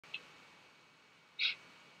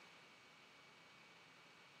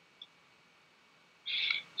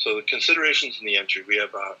So the considerations in the entry, we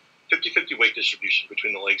have a 50-50 weight distribution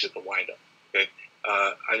between the legs at the windup. Okay,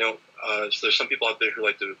 I know so there's some people out there who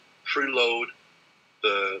like to preload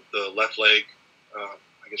the left leg.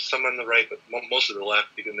 I guess some on the right, but most of the left,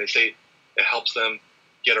 because they say it helps them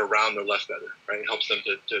get around their left feather, right? It helps them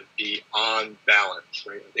to be on balance,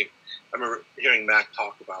 right? I remember hearing Mac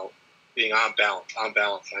talk about being on balance.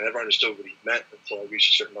 I never understood what he meant until I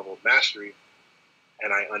reached a certain level of mastery,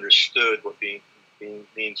 and I understood what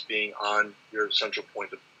means being on your central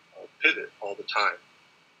point of pivot all the time.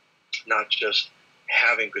 Not just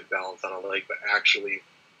having good balance on a leg, but actually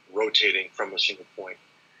rotating from a single point.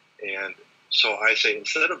 And so I say,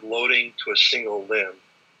 instead of loading to a single limb,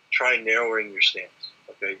 try narrowing your stance.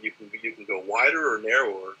 Okay, you can go wider or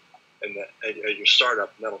narrower, and at your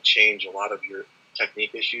startup, and that'll change a lot of your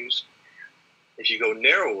technique issues. If you go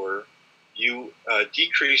narrower, you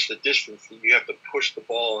decrease the distance that you have to push the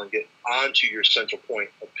ball and get onto your central point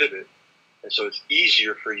of pivot, and so it's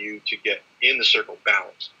easier for you to get in the circle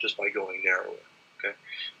balanced just by going narrower. Okay,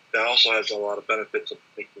 that also has a lot of benefits of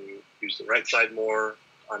making you use the right side more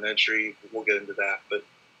on entry. We'll get into that, but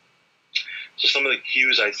so some of the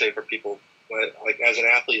cues I say for people, like as an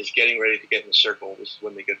athlete is getting ready to get in the circle, this is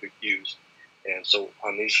when they get the cues. And so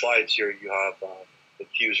on these slides here, you have the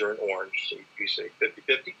cues are in orange. So you say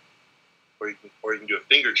 50-50, or you can do a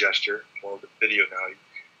finger gesture. More of the video now.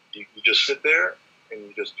 You just sit there and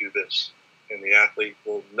you just do this, and the athlete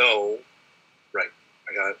will know, right?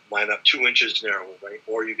 I got to line up 2 inches narrower, right?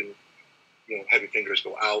 Or you can, have your fingers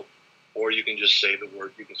go out, or you can just say the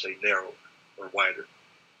word. You can say narrower or wider,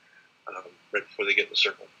 right before they get in the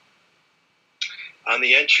circle. On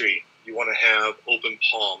the entry, you want to have open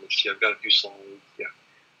palm. Let's see, I've got a few slides. Yeah.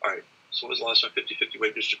 All right. So what was the last one? 50-50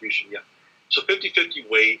 weight distribution. Yeah. So 50-50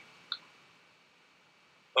 weight.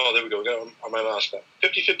 Oh, there we go. We got on my last step.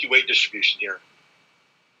 50-50 weight distribution here.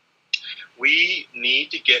 We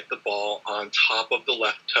need to get the ball on top of the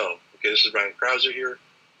left toe. Okay, this is Ryan Krauser here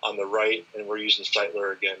on the right, and we're using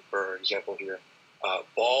Seitler again for our example here.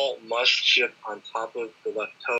 Ball must shift on top of the left toe.